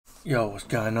Yo, what's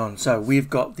going on? So we've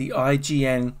got the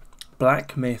IGN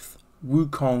Black Myth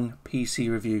Wukong PC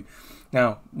review.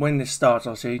 Now, when this starts,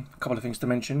 I'll see a couple of things to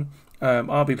mention.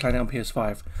 I'll be playing it on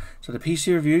PS5. So the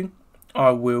PC review, I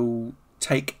will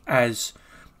take as,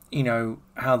 you know,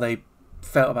 how they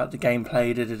felt about the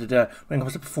gameplay, when it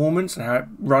comes to performance and how it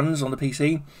runs on the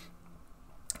PC.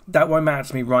 That won't matter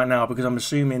to me right now because I'm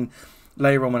assuming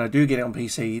later on when I do get it on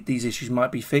PC, these issues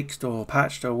might be fixed or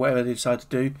patched or whatever they decide to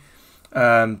do.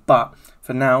 But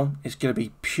for now, it's going to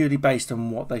be purely based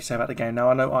on what they say about the game. Now,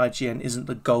 I know IGN isn't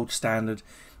the gold standard.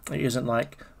 It isn't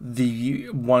like the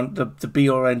be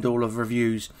all end all of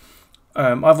reviews.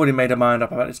 I've already made a mind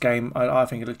up about this game. I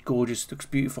think it looks gorgeous, it looks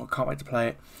beautiful. I can't wait to play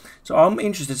it. So I'm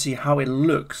interested to see how it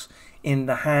looks in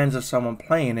the hands of someone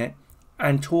playing it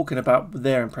and talking about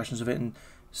their impressions of it, and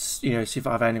see if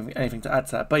I have anything to add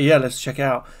to that. But yeah, let's check it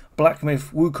out. Black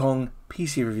Myth Wukong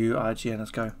PC review IGN.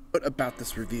 Let's go. What about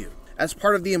this review? As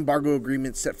part of the embargo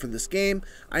agreement set for this game,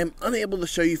 I am unable to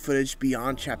show you footage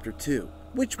beyond Chapter 2,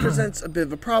 which presents a bit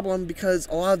of a problem because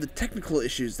a lot of the technical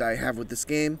issues that I have with this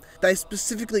game that I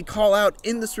specifically call out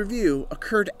in this review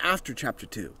occurred after Chapter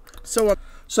 2. So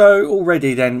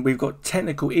already then we've got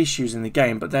technical issues in the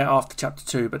game, but they're after Chapter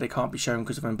 2, but they can't be shown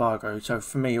because of embargo. So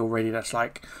for me already that's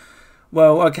like,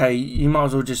 well, okay, you might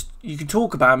as well you can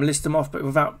talk about them, list them off, but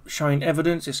without showing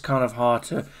evidence, it's kind of hard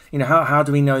to, how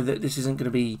do we know that this isn't going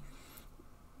to be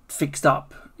fixed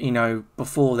up,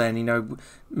 before then?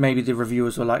 Maybe the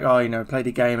reviewers were like, oh, play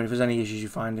the game, and if there's any issues you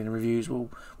find in the reviews, we'll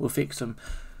fix them.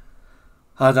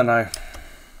 I don't know.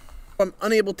 I'm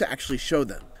unable to actually show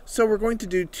them. So we're going to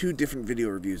do two different video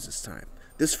reviews this time.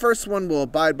 This first one will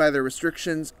abide by their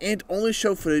restrictions and only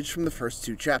show footage from the first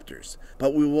two chapters,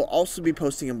 but we will also be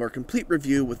posting a more complete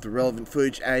review with the relevant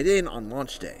footage added in on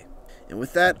launch day. And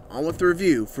with that, on with the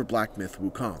review for Black Myth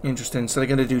Wukong. Interesting. So they're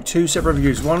going to do two separate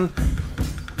reviews. One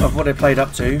of what they played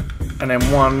up to, and then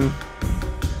one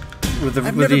with the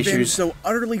I've never issues. been so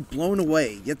utterly blown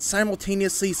away, yet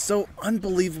simultaneously so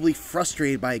unbelievably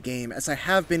frustrated by a game as I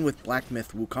have been with Black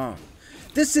Myth Wukong.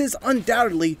 This is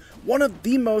undoubtedly one of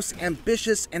the most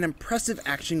ambitious and impressive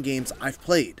action games I've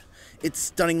played. It's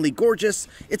stunningly gorgeous,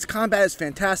 its combat is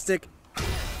fantastic,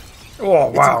 oh,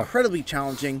 wow. It's incredibly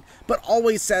challenging, but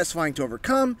always satisfying to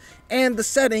overcome, and the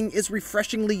setting is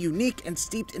refreshingly unique and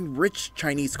steeped in rich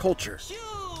Chinese culture.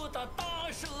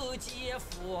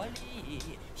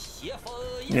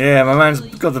 Yeah, my man's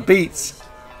got the beats.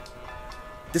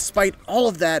 Despite all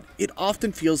of that, it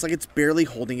often feels like it's barely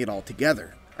holding it all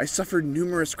together. I suffered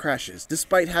numerous crashes,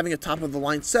 despite having a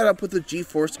top-of-the-line setup with a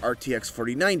GeForce RTX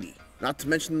 4090. Not to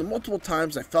mention the multiple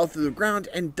times I fell through the ground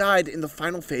and died in the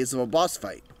final phase of a boss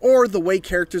fight, or the way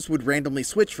characters would randomly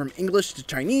switch from English to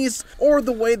Chinese, or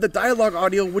the way the dialogue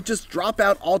audio would just drop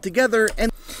out altogether.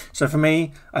 And so for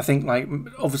me, I think,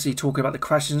 obviously talking about the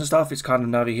crashes and stuff, it's kind of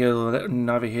neither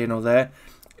here nor there.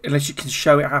 Unless you can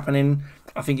show it happening,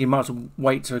 I think you might as well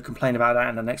wait to complain about that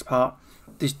in the next part.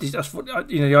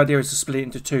 The idea is to split it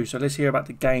into two. So let's hear about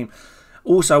the game.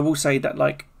 Also, I will say that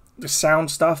the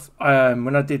sound stuff,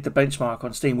 when I did the benchmark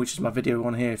on Steam, which is my video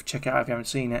on here, check it out if you haven't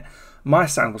seen it, my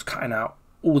sound was cutting out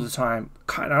all the time.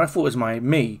 I thought it was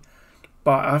me.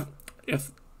 But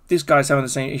if this guy's having the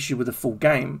same issue with the full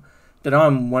game, then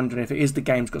I'm wondering if it is the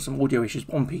game's got some audio issues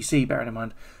on PC, bearing in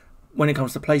mind. When it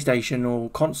comes to PlayStation or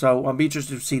console, I'd be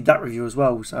interested to see that review as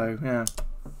well, so yeah.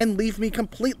 And leave me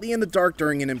completely in the dark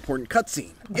during an important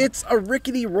cutscene. It's a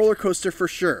rickety roller coaster for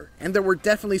sure, and there were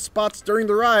definitely spots during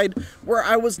the ride where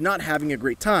I was not having a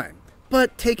great time.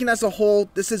 But taken as a whole,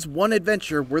 this is one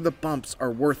adventure where the bumps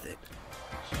are worth it.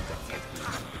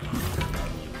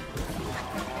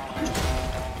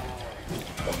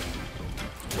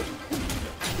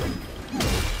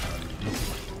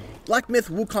 Black Myth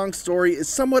Wukong's story is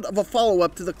somewhat of a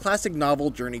follow-up to the classic novel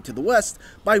Journey to the West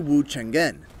by Wu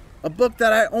Chenggen, a book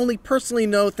that I only personally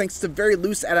know thanks to very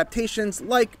loose adaptations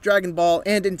like Dragon Ball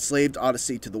and Enslaved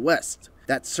Odyssey to the West.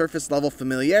 That surface-level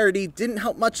familiarity didn't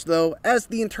help much though, as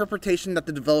the interpretation that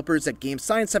the developers at Game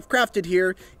Science have crafted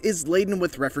here is laden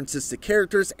with references to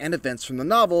characters and events from the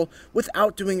novel,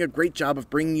 without doing a great job of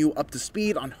bringing you up to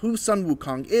speed on who Sun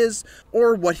Wukong is,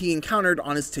 or what he encountered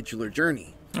on his titular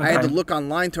journey. Okay. I had to look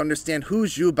online to understand who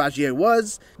Zhu Bajie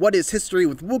was, what his history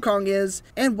with Wukong is,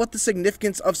 and what the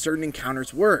significance of certain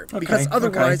encounters were, because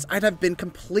otherwise I'd have been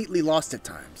completely lost at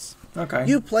times.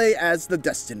 You play as the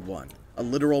Destined One, a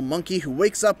literal monkey who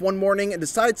wakes up one morning and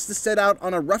decides to set out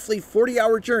on a roughly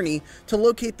 40-hour journey to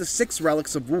locate the 6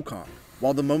 relics of Wukong.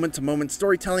 While the moment-to-moment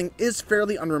storytelling is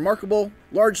fairly unremarkable,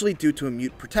 largely due to a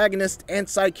mute protagonist and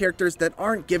side characters that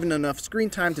aren't given enough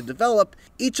screen time to develop,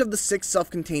 each of the 6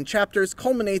 self-contained chapters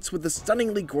culminates with a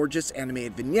stunningly gorgeous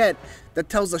animated vignette that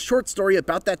tells a short story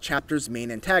about that chapter's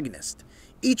main antagonist.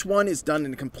 Each one is done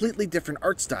in a completely different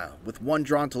art style, with one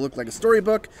drawn to look like a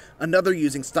storybook, another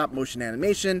using stop-motion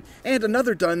animation, and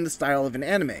another done in the style of an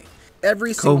anime.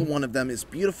 Every single one of them is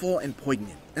beautiful and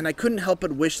poignant, and I couldn't help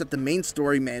but wish that the main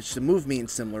story managed to move me in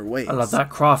similar ways. I love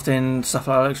that crafting stuff.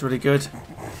 That looks really good.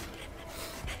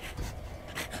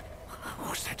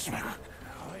 What's that smell?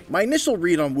 My initial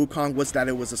read on Wukong was that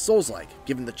it was a Souls-like,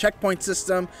 given the checkpoint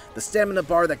system, the stamina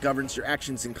bar that governs your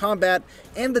actions in combat,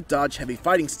 and the dodge-heavy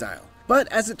fighting style.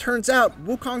 But as it turns out,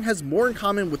 Wukong has more in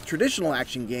common with traditional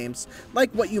action games, like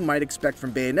what you might expect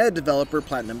from Bayonetta developer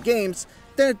Platinum Games,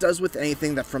 than it does with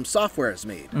anything that From Software has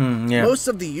made. Most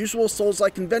of the usual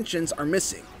Souls-like conventions are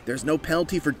missing. There's no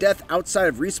penalty for death outside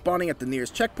of respawning at the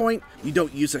nearest checkpoint, you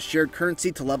don't use a shared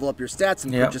currency to level up your stats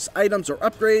and purchase items or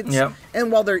upgrades, and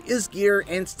while there is gear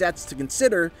and stats to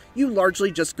consider, you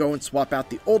largely just go and swap out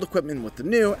the old equipment with the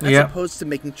new, as opposed to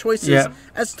making choices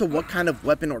as to what kind of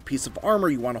weapon or piece of armor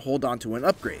you want to hold on to and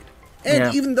upgrade.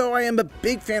 And even though I am a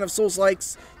big fan of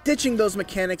Souls-likes, ditching those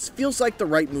mechanics feels like the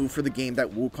right move for the game that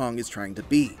Wukong is trying to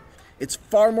be. It's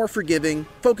far more forgiving,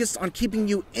 focused on keeping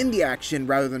you in the action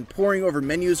rather than poring over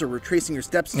menus or retracing your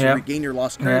steps to regain your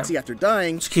lost currency after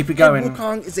dying. Just keep it going. And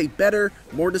Wukong is a better,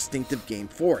 more distinctive game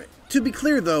for it. To be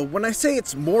clear though, when I say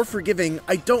it's more forgiving,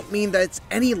 I don't mean that it's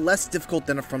any less difficult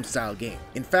than a From style game.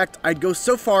 In fact, I'd go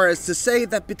so far as to say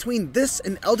that between this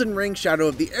and Elden Ring Shadow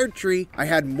of the Erdtree, I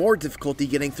had more difficulty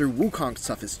getting through Wukong's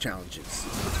toughest challenges.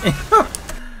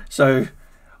 So,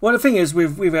 well, the thing is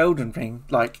with Elden Ring,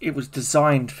 like, it was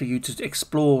designed for you to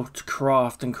explore, to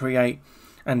craft and create,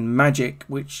 and magic,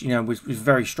 which, you know, was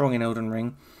very strong in Elden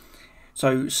Ring.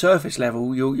 So surface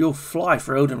level, you'll fly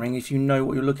for Elden Ring if you know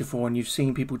what you're looking for and you've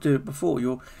seen people do it before.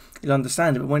 You'll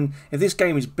understand it. But if this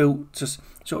game is built to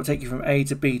sort of take you from A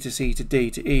to B to C to D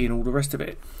to E and all the rest of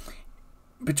it,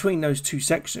 between those two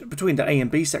sections, between the A and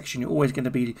B section, you're always going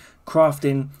to be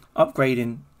crafting,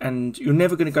 upgrading, and you're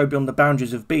never going to go beyond the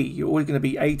boundaries of B. You're always going to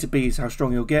be A to B is how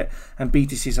strong you'll get, and B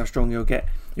to C is how strong you'll get.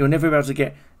 You'll never be able to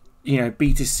get, you know,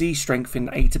 B to C strength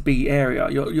in A to B area.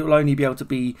 You'll only be able to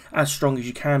be as strong as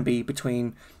you can be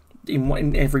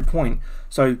in every point.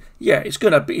 So yeah, it's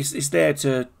there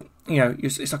to, you know,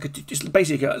 it's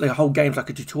basically the whole game's like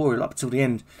a tutorial up till the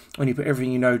end when you put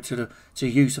everything you know to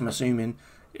use. I'm assuming.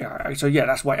 So yeah,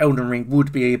 that's why Elden Ring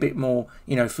would be a bit more,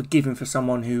 you know, forgiving for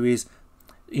someone who is,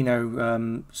 you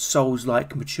know,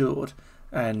 Souls-like matured,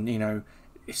 and you know,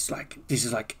 it's like this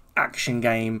is like action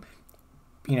game.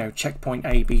 You know, checkpoint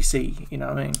A, B, C, you know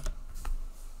what I mean?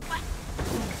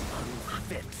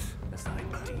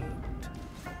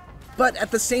 But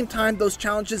at the same time, those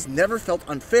challenges never felt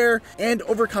unfair, and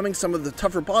overcoming some of the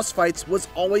tougher boss fights was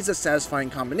always a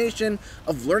satisfying combination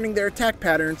of learning their attack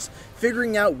patterns,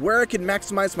 figuring out where I could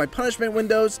maximize my punishment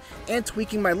windows, and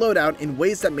tweaking my loadout in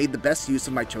ways that made the best use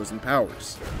of my chosen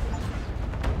powers.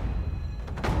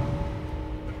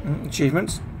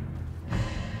 Achievements?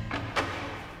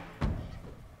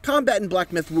 Combat in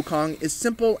Black Myth Wukong is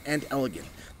simple and elegant,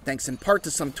 thanks in part to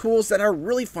some tools that are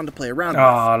really fun to play around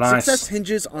with. Nice. Success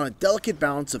hinges on a delicate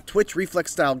balance of Twitch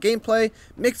reflex style gameplay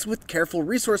mixed with careful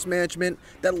resource management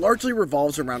that largely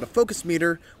revolves around a focus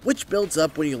meter, which builds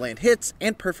up when you land hits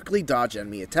and perfectly dodge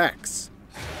enemy attacks.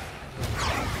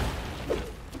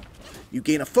 You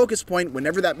gain a focus point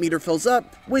whenever that meter fills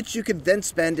up, which you can then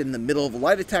spend in the middle of a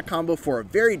light attack combo for a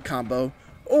varied combo,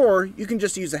 or you can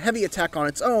just use a heavy attack on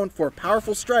its own for a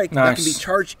powerful strike that can be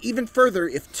charged even further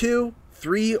if 2,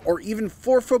 3, or even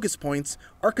 4 focus points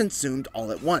are consumed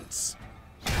all at once.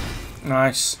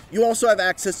 Nice. You also have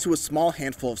access to a small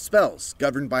handful of spells,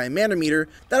 governed by a mana meter,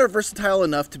 that are versatile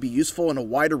enough to be useful in a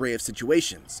wide array of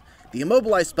situations. The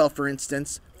Immobilize spell, for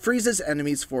instance, freezes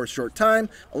enemies for a short time,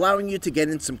 allowing you to get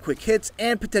in some quick hits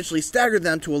and potentially stagger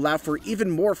them to allow for even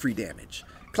more free damage.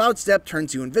 Cloud Step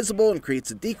turns you invisible and creates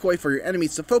a decoy for your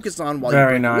enemies to focus on while you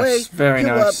break away,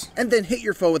 heal up, and then hit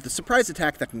your foe with a surprise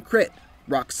attack that can crit.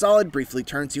 Rock Solid briefly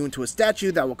turns you into a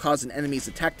statue that will cause an enemy's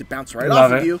attack to bounce right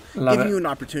off of you, giving you an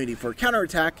opportunity for a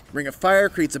counterattack. Ring of Fire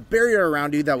creates a barrier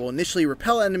around you that will initially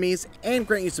repel enemies and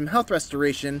grant you some health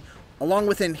restoration, along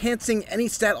with enhancing any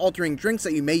stat-altering drinks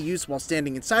that you may use while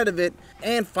standing inside of it.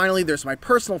 And finally, there's my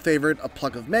personal favorite, a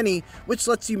Plug of Many, which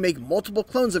lets you make multiple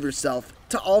clones of yourself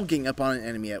to all gang up on an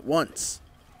enemy at once.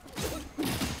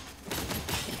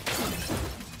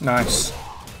 Nice.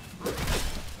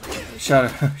 Shadow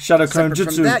Clone Separate from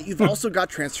Jutsu. that, you've also got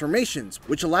transformations,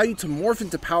 which allow you to morph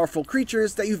into powerful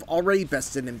creatures that you've already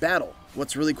bested in battle.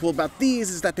 What's really cool about these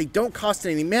is that they don't cost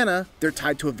any mana, they're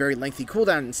tied to a very lengthy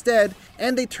cooldown instead,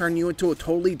 and they turn you into a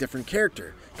totally different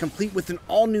character, complete with an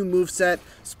all-new moveset,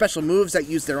 special moves that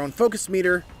use their own focus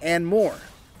meter, and more.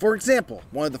 For example,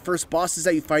 one of the first bosses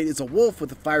that you fight is a wolf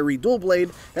with a fiery dual blade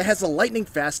that has a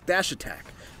lightning-fast dash attack.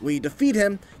 When you defeat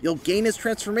him, you'll gain his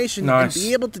transformation and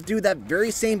be able to do that very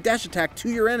same dash attack to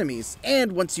your enemies,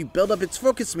 and once you build up its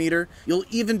focus meter, you'll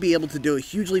even be able to do a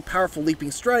hugely powerful leaping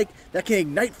strike that can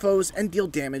ignite foes and deal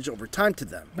damage over time to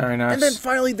them. Very nice. And then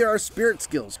finally there are spirit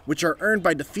skills, which are earned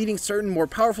by defeating certain more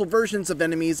powerful versions of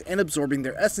enemies and absorbing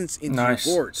their essence into your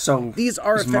gourd. So these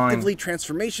are effectively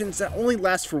transformations that only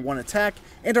last for one attack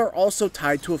and are also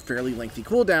tied to a fairly lengthy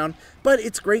cooldown, but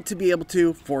it's great to be able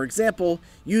to, for example,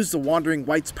 use the Wandering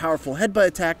Wight's powerful headbutt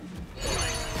attack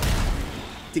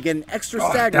to get an extra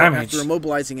stagger after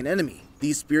immobilizing an enemy.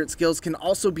 These spirit skills can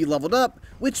also be leveled up,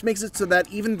 which makes it so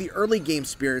that even the early game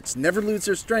spirits never lose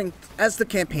their strength as the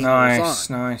campaign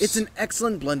goes on. It's an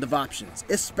excellent blend of options,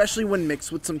 especially when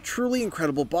mixed with some truly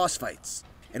incredible boss fights.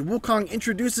 And Wukong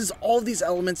introduces all of these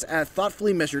elements at a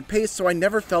thoughtfully measured pace, so I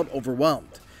never felt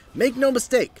overwhelmed. Make no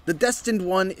mistake, the Destined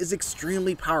One is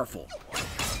extremely powerful.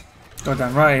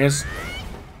 Goddamn right it is.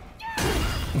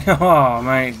 Oh,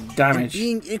 mate, damage. And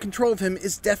being in control of him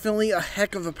is definitely a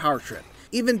heck of a power trip.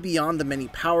 Even beyond the many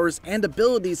powers and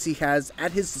abilities he has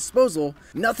at his disposal,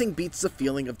 nothing beats the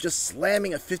feeling of just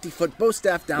slamming a 50-foot bow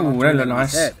staff down onto an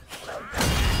enemy's head.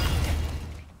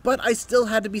 But I still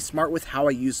had to be smart with how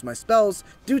I used my spells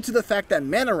due to the fact that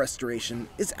mana restoration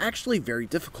is actually very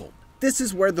difficult. This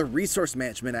is where the resource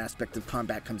management aspect of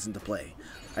combat comes into play.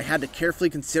 I had to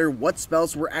carefully consider what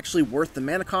spells were actually worth the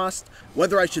mana cost,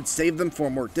 whether I should save them for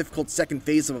a more difficult second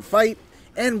phase of a fight,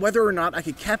 and whether or not I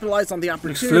could capitalize on the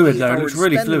opportunity if I were to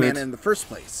spend the mana in the first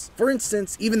place. For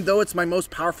instance, even though it's my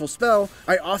most powerful spell,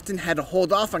 I often had to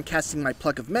hold off on casting my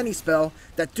Pluck of Many spell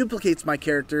that duplicates my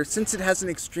character since it has an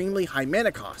extremely high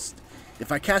mana cost.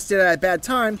 If I cast it at a bad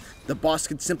time, the boss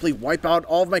could simply wipe out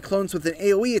all of my clones with an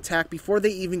AoE attack before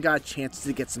they even got a chance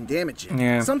to get some damage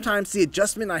in. Sometimes the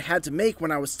adjustment I had to make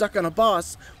when I was stuck on a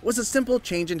boss was a simple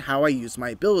change in how I used my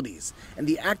abilities, and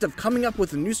the act of coming up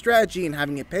with a new strategy and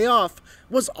having it pay off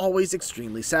was always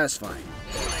extremely satisfying.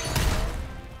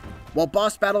 While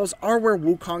boss battles are where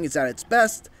Wukong is at its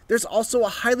best, there's also a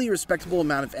highly respectable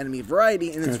amount of enemy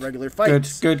variety in its regular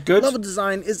fights. Level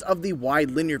design is of the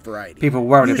wide linear variety. People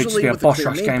worried if usually it's a boss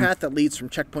rush main game. path that leads from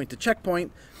checkpoint to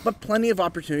checkpoint, but plenty of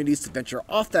opportunities to venture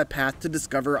off that path to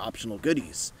discover optional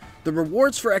goodies. The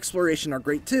rewards for exploration are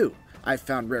great too. I've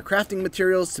found rare crafting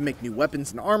materials to make new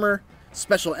weapons and armor,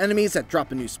 special enemies that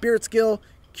drop a new spirit skill,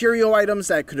 curio items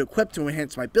that I could equip to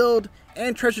enhance my build,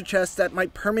 and treasure chests that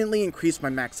might permanently increase my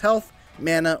max health,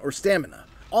 mana, or stamina,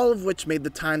 all of which made the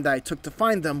time that I took to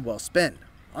find them well spent.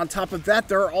 On top of that,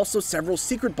 there are also several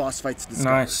secret boss fights to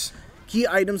discover, key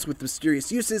items with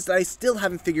mysterious uses that I still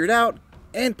haven't figured out,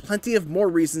 and plenty of more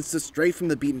reasons to stray from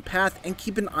the beaten path and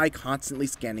keep an eye constantly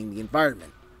scanning the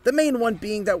environment. The main one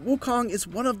being that Wukong is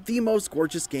one of the most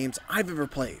gorgeous games I've ever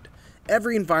played.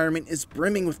 Every environment is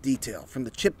brimming with detail, from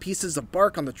the chipped pieces of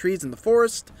bark on the trees in the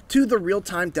forest, to the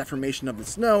real-time deformation of the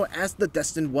snow as the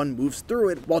Destined One moves through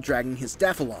it while dragging his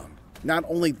staff along. Not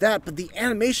only that, but the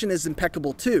animation is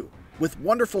impeccable too, with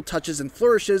wonderful touches and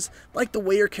flourishes, like the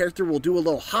way your character will do a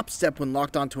little hop step when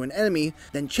locked onto an enemy,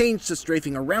 then change to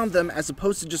strafing around them as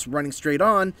opposed to just running straight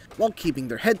on while keeping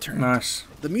their head turned.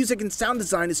 The music and sound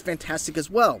design is fantastic as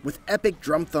well, with epic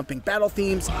drum-thumping battle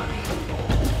themes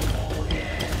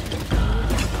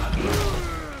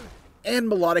and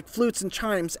melodic flutes and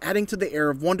chimes adding to the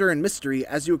air of wonder and mystery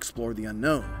as you explore the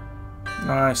unknown.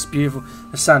 Nice, beautiful.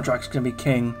 The soundtrack's gonna be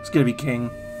king. It's gonna be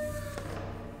king.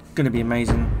 Gonna be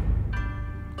amazing.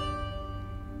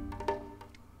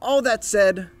 All that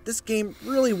said, this game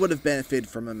really would have benefited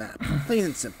from a map, plain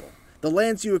and simple. The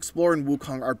lands you explore in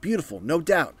Wukong are beautiful, no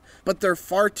doubt, but they're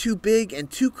far too big and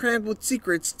too crammed with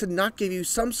secrets to not give you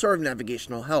some sort of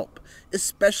navigational help,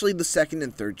 especially the second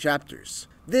and third chapters.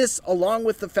 This, along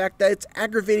with the fact that it's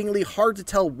aggravatingly hard to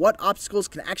tell what obstacles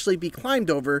can actually be climbed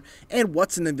over and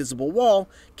what's an invisible wall,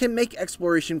 can make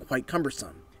exploration quite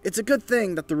cumbersome. It's a good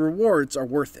thing that the rewards are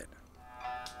worth it.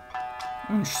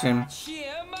 Interesting.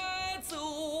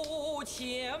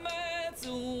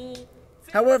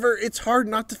 However, it's hard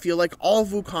not to feel like all of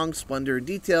Wukong's splendor and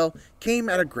detail came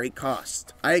at a great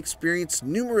cost. I experienced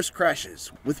numerous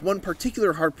crashes, with one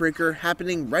particular heartbreaker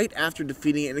happening right after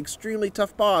defeating an extremely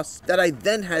tough boss that I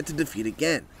then had to defeat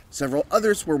again. Several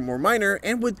others were more minor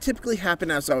and would typically happen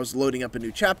as I was loading up a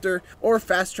new chapter or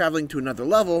fast traveling to another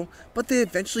level, but they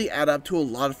eventually add up to a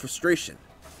lot of frustration.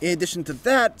 In addition to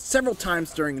that, several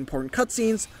times during important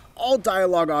cutscenes, all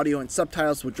dialogue, audio, and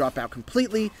subtitles would drop out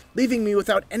completely, leaving me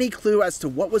without any clue as to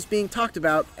what was being talked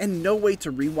about and no way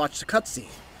to rewatch the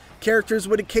cutscene. Characters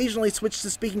would occasionally switch to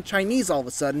speaking Chinese all of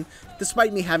a sudden,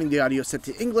 despite me having the audio set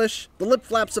to English. The lip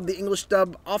flaps of the English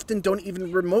dub often don't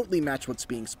even remotely match what's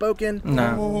being spoken.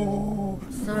 No. Oh,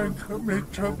 thank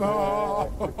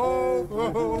Mitraba.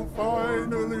 Oh,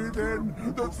 finally then,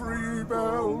 the 3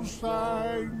 bells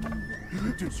sang.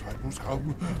 Disciples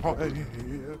come, I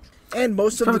hear. And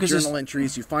most of the journal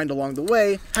entries you find along the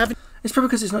way have... It's probably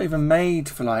because it's not even made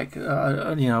for, like,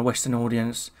 a Western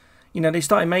audience. You know, they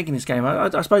started making this game. I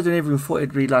suppose they never even thought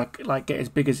it'd really like get as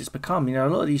big as it's become. You know, a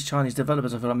lot of these Chinese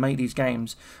developers, I feel like, make these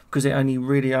games because they only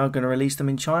really are going to release them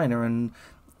in China and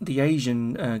the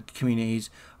Asian communities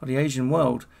or the Asian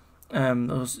world.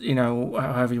 Or, you know,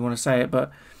 however you want to say it. But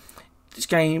this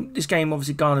game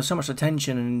obviously garners so much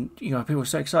attention, and you know, people are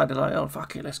so excited. They're like, oh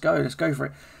fuck it, let's go for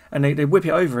it, and they whip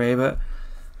it over here. But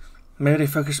maybe they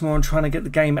focus more on trying to get the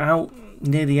game out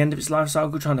near the end of its life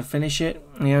cycle, trying to finish it,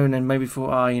 you know, and then maybe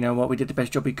thought, you know what, we did the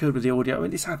best job we could with the audio. I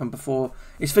mean, this happened before.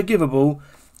 It's forgivable,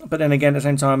 but then again, at the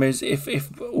same time, is if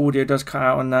audio does cut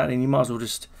out on that, then you might as well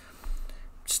just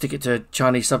stick it to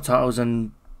Chinese subtitles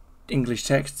and English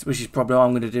text, which is probably what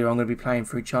I'm going to do. I'm going to be playing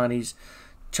through Chinese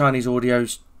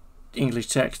audio's English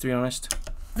text, to be honest.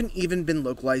 Haven't even been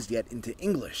localized yet into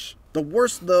English. The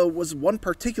worst, though, was one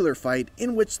particular fight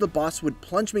in which the boss would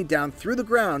plunge me down through the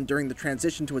ground during the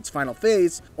transition to its final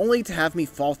phase, only to have me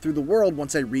fall through the world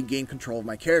once I regained control of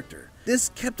my character. This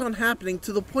kept on happening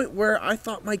to the point where I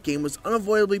thought my game was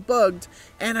unavoidably bugged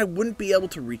and I wouldn't be able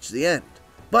to reach the end.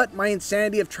 But my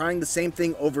insanity of trying the same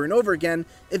thing over and over again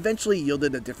eventually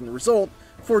yielded a different result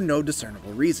for no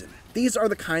discernible reason. These are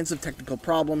the kinds of technical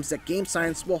problems that Game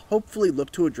Science will hopefully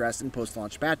look to address in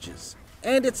post-launch patches.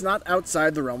 And it's not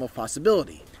outside the realm of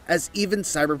possibility, as even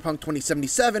Cyberpunk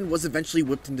 2077 was eventually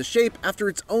whipped into shape after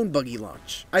its own buggy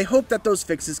launch. I hope that those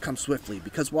fixes come swiftly,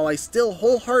 because while I still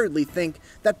wholeheartedly think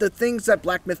that the things that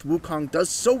Black Myth Wukong does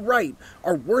so right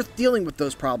are worth dealing with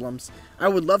those problems, I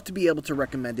would love to be able to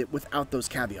recommend it without those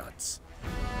caveats.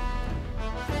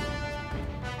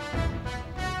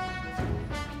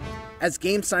 As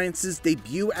Game Science's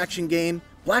debut action game,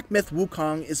 Black Myth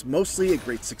Wukong is mostly a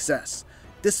great success,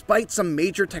 despite some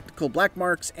major technical black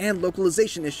marks and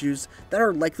localization issues that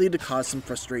are likely to cause some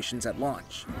frustrations at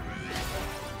launch.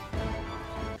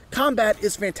 Combat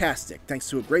is fantastic, thanks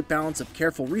to a great balance of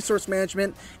careful resource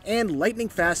management and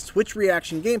lightning-fast twitch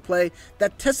reaction gameplay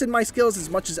that tested my skills as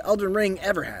much as Elden Ring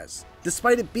ever has,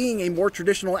 despite it being a more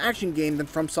traditional action game than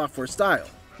From Software style.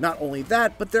 Not only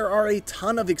that, but there are a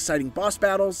ton of exciting boss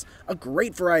battles, a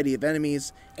great variety of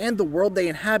enemies, and the world they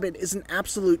inhabit is an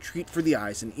absolute treat for the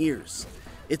eyes and ears.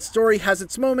 Its story has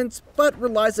its moments, but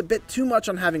relies a bit too much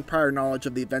on having prior knowledge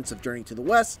of the events of Journey to the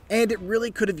West, and it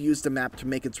really could have used a map to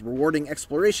make its rewarding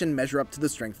exploration measure up to the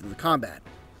strength of the combat.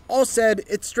 All said,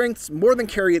 its strengths more than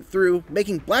carry it through,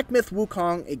 making Black Myth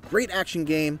Wukong a great action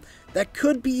game that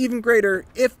could be even greater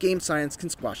if Game Science can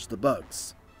squash the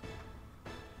bugs.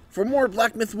 For more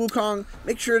Black Myth Wukong,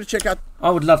 make sure to check out... I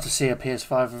would love to see a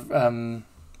PS5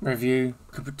 review,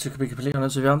 to be completely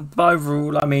honest with you. But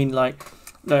overall, I mean, like...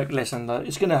 Look, listen. Look, if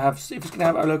it's gonna have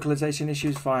localization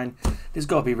issues, fine. There's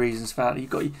got to be reasons for that. I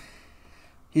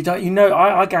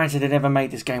guarantee they never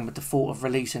made this game with the thought of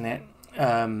releasing it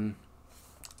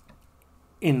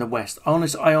in the West. I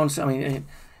mean,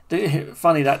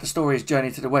 funny that the story is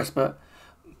Journey to the West, but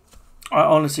I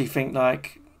honestly think,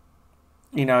 like,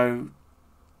 you know,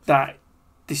 that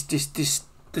this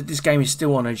game is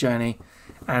still on a journey.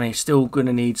 And it's still going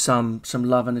to need some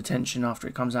love and attention after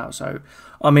it comes out. So,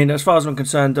 I mean, as far as I'm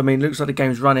concerned, I mean, it looks like the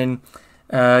game's running.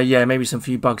 Yeah, maybe some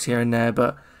few bugs here and there.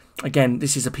 But, again,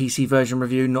 this is a PC version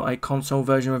review, not a console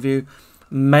version review.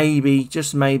 Maybe,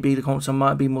 just maybe, the console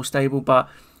might be more stable. But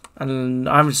I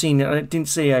haven't seen it. I didn't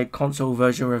see a console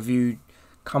version review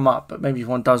come up. But maybe if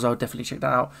one does, I'll definitely check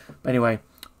that out. But anyway,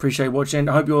 appreciate watching.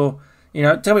 I hope you're,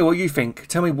 tell me what you think.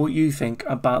 Tell me what you think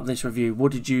about this review.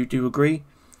 What did you do? Agree?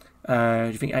 Do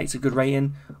you think 8's a good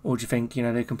rating, or do you think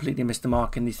they completely missed the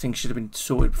mark and these things should have been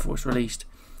sorted before it's released?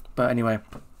 But anyway,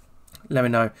 let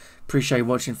me know. Appreciate you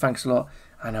watching. Thanks a lot,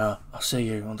 and I'll see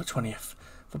you on the 20th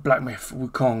for Black Myth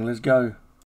Wukong. Let's go.